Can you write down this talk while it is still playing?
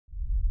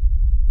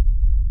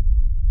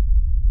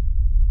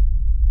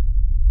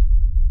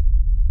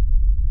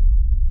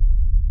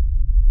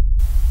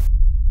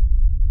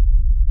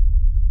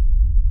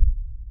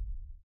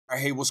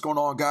Hey, what's going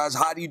on, guys?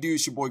 How do you do?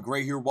 It's your boy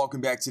Gray here. Welcome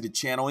back to the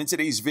channel. In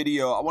today's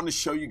video, I want to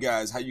show you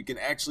guys how you can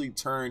actually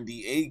turn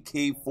the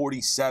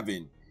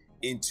AK-47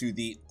 into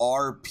the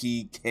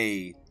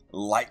RPK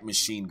light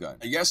machine gun.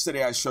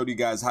 Yesterday, I showed you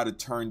guys how to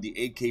turn the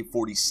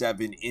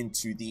AK-47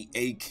 into the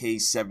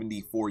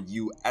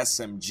AK-74U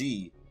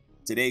SMG.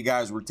 Today,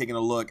 guys, we're taking a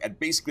look at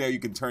basically how you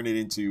can turn it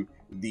into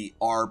the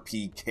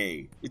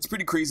RPK. It's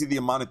pretty crazy the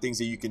amount of things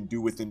that you can do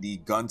within the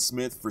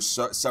Gunsmith for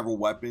several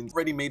weapons.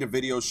 Already made a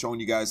video showing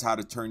you guys how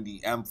to turn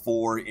the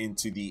M4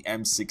 into the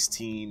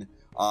M16,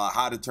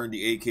 how to turn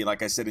the AK,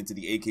 like I said, into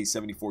the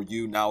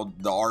AK-74U, now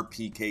the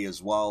RPK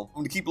as well.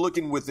 I'm gonna keep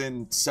looking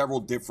within several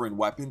different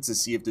weapons to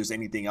see if there's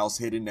anything else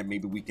hidden that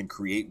maybe we can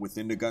create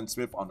within the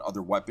Gunsmith on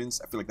other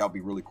weapons. I feel like that would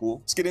be really cool.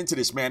 Let's get into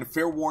this, man.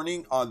 Fair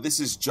warning, this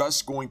is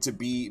just going to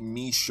be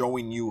me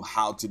showing you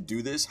how to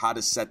do this, how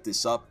to set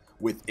this up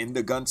within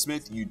the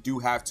Gunsmith. You do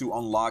have to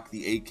unlock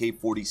the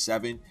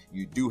AK-47.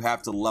 You do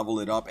have to level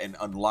it up and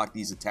unlock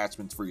these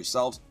attachments for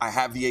yourselves. I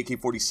have the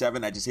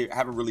AK-47. I just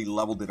haven't really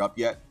leveled it up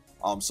yet.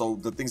 So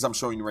the things I'm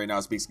showing you right now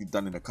is basically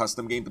done in a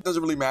custom game, but it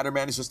doesn't really matter,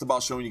 man. It's just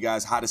about showing you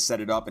guys how to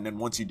set it up, and then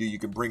once you do, you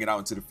can bring it out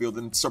into the field.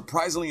 And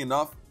surprisingly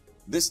enough,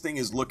 this thing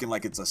is looking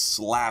like it's a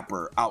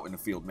slapper out in the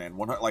field, man.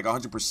 Like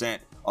 100%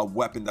 a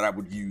weapon that I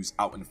would use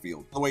out in the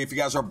field. By the way, if you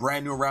guys are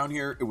brand new around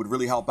here, it would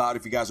really help out.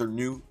 If you guys are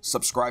new,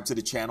 subscribe to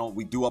the channel.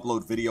 We do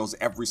upload videos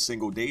every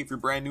single day. If you're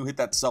brand new, hit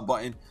that sub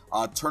button,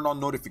 turn on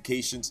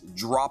notifications,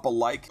 drop a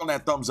like on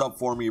that thumbs up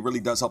for me. It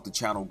really does help the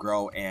channel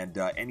grow. And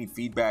any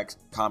feedback,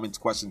 comments,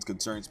 questions,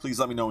 concerns, please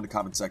let me know in the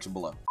comment section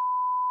below.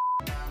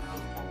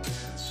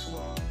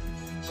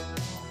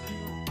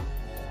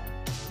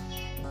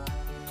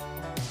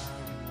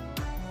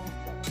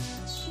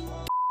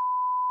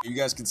 You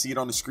guys can see it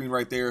on the screen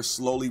right there,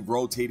 slowly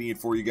rotating it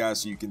for you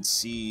guys so you can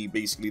see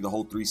basically the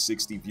whole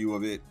 360 view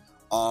of it.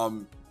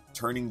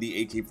 Turning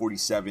the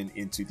AK-47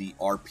 into the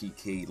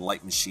RPK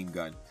light machine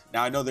gun.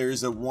 Now, I know there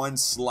is one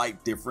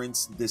slight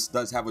difference. This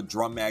does have a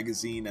drum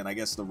magazine, and I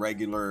guess the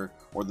regular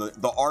or the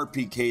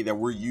RPK that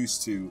we're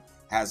used to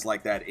has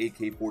like that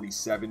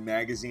AK-47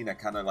 magazine, that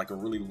kind of like a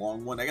really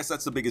long one. I guess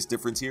that's the biggest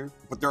difference here.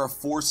 But there are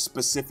 4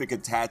 specific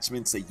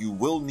attachments that you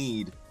will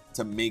need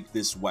to make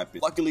this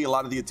weapon. Luckily, a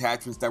lot of the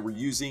attachments that we're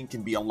using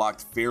can be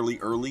unlocked fairly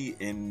early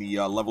in the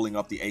leveling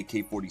up the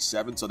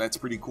AK-47, so that's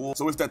pretty cool.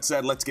 So with that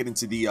said, let's get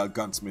into the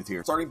Gunsmith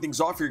here. Starting things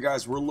off here,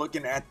 guys, we're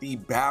looking at the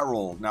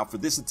barrel. Now for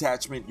this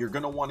attachment, you're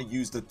gonna want to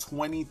use the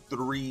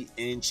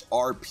 23-inch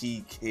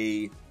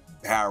RPK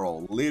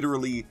barrel.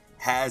 Literally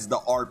has the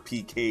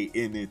RPK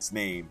in its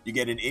name. You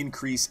get an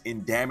increase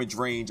in damage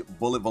range,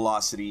 bullet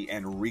velocity,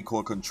 and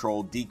recoil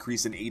control,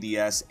 decrease in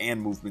ADS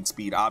and movement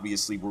speed.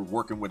 Obviously, we're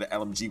working with an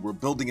LMG. We're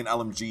building an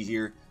LMG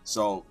here,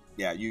 so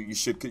yeah, you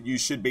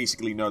should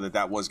basically know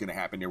that was going to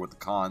happen here with the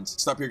cons.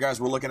 Next up here, guys,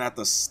 we're looking at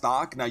the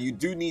stock. Now, you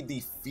do need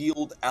the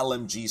field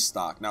LMG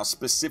stock. Now,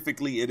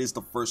 specifically, it is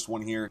the first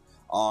one here,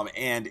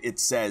 and it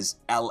says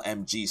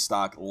LMG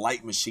stock,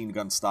 light machine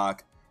gun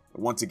stock.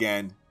 Once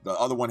again, the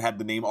other one had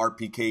the name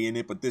RPK in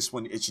it, but this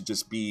one, it should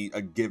just be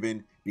a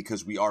given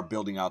because we are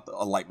building out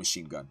a light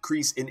machine gun.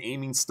 Increase in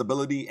aiming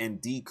stability and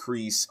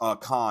decrease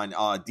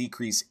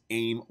decrease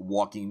aim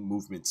walking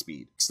movement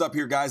speed. Next up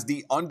here, guys,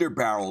 the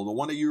underbarrel. The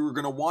one that you're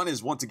going to want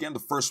is, once again, the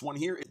first one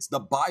here. It's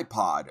the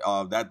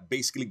bipod. That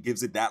basically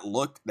gives it that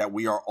look that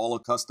we are all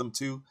accustomed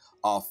to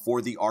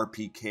for the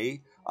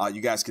RPK.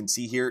 You guys can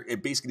see here,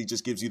 it basically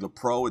just gives you the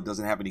pro. It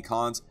doesn't have any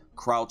cons.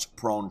 Crouch,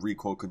 prone,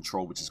 recoil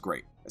control, which is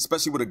great.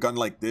 Especially with a gun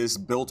like this,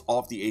 built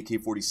off the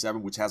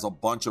AK-47, which has a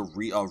bunch of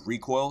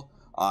recoil.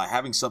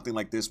 Having something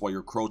like this while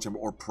you're crouching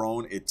or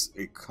prone,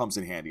 it comes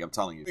in handy, I'm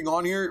telling you. Moving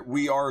on here,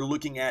 we are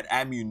looking at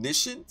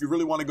ammunition. If you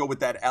really want to go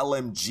with that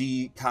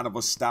LMG kind of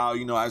a style,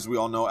 you know, as we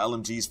all know,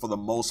 LMGs for the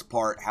most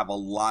part have a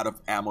lot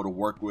of ammo to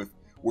work with.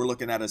 We're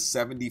looking at a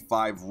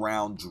 75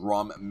 round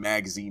drum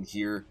magazine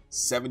here,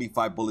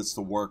 75 bullets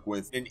to work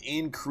with, an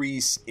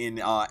increase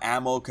in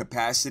ammo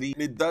capacity.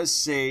 And it does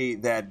say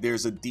that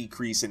there's a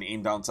decrease in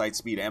aim down sight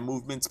speed and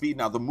movement speed.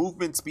 Now, the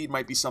movement speed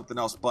might be something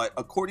else, but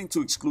according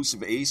to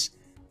exclusive Ace,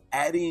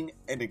 adding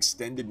an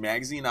extended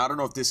magazine, I don't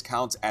know if this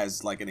counts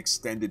as like an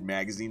extended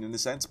magazine in a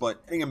sense,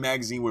 but adding a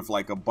magazine with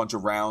like a bunch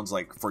of rounds,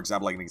 like for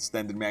example, like an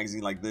extended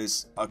magazine like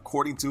this,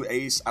 according to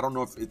Ace, I don't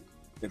know if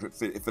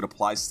it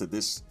applies to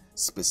this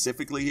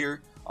specifically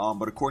here,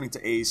 but according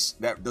to Ace,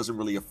 that doesn't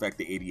really affect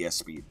the ADS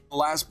speed.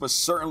 Last but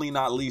certainly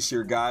not least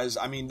here, guys,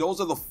 I mean,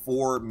 those are the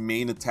 4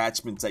 main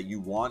attachments that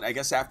you want. I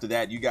guess after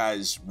that, you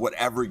guys,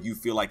 whatever you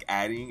feel like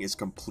adding is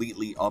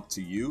completely up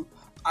to you.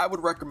 I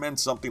would recommend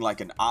something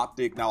like an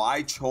optic. Now,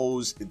 I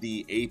chose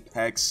the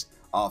Apex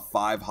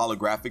 5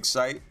 holographic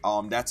sight.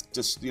 That's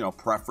just, you know,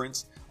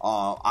 preference.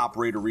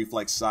 Operator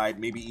reflex sight,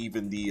 maybe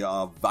even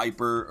the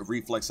Viper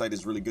reflex sight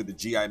is really good. The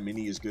GI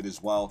Mini is good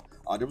as well.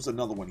 There was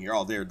another one here.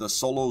 Oh, there. The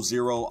Solo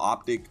Zero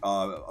optic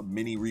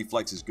mini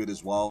reflex is good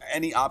as well.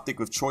 Any optic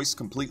of choice,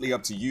 completely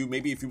up to you.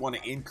 Maybe if you want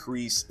to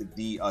increase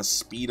the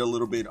speed a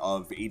little bit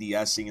of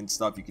ADSing and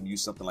stuff, you can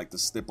use something like the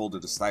stippled or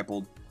the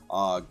stippled.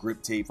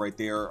 grip tape right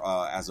there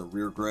as a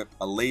rear grip,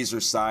 a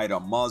laser sight, a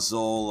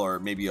muzzle, or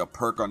maybe a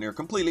perk on there.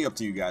 Completely up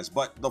to you guys.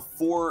 But the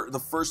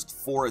first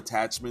four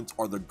attachments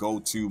are the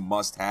go-to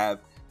must-have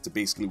to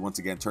basically, once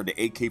again, turn the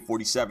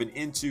AK-47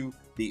 into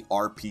the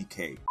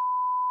RPK.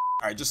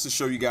 All right, just to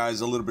show you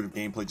guys a little bit of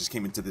gameplay, just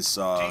came into this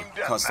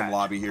custom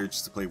lobby here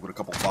just to play with a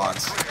couple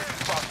bots.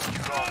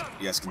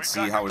 You guys can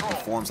see how it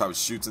performs, how it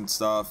shoots and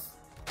stuff.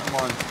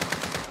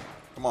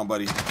 Come on,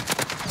 buddy.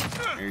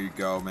 There you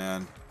go,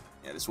 man.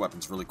 Yeah, this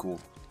weapon's really cool.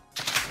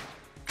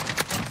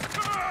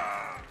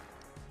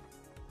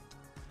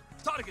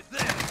 Target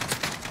there.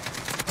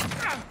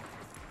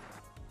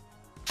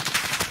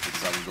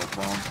 How we go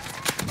prone.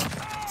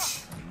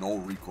 No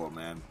recoil,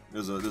 man.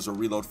 There's a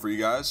reload for you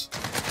guys.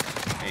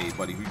 Hey,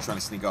 buddy, who you trying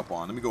to sneak up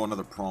on? Let me go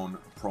another prone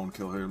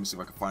kill here. Let me see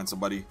if I can find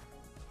somebody.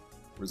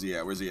 Where's he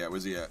at? Where's he at?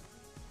 Where's he at?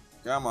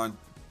 Come on.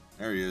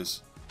 There he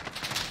is.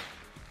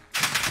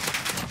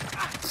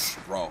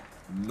 Bro,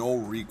 no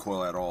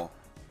recoil at all.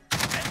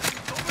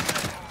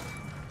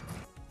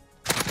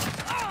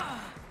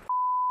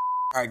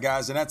 Alright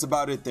guys, and that's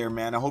about it there,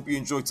 man. I hope you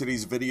enjoyed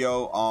today's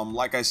video.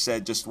 Like I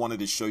said, just wanted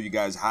to show you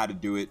guys how to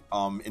do it.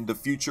 In the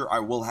future, I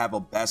will have a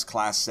best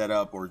class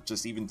setup or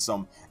just even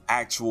some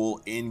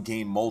actual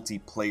in-game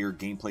multiplayer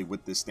gameplay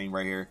with this thing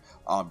right here.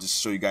 Just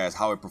to show you guys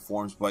how it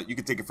performs. But you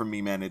can take it from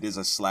me, man. It is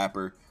a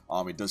slapper.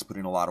 It does put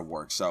in a lot of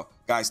work. So,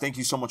 guys, thank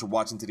you so much for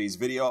watching today's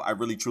video. I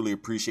really, truly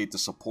appreciate the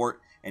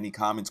support. Any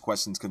comments,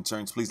 questions,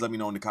 concerns, please let me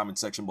know in the comment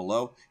section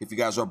below. If you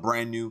guys are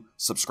brand new,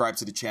 subscribe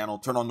to the channel,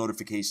 turn on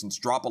notifications,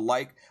 drop a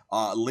like,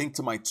 link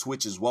to my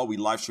Twitch as well. We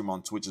live stream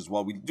on Twitch as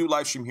well. We do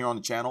live stream here on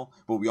the channel,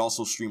 but we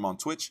also stream on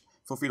Twitch.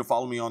 Feel free to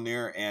follow me on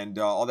there and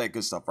all that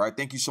good stuff, all right?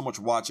 Thank you so much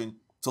for watching.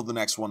 Till the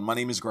next one, my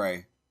name is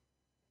Gray.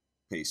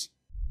 Peace.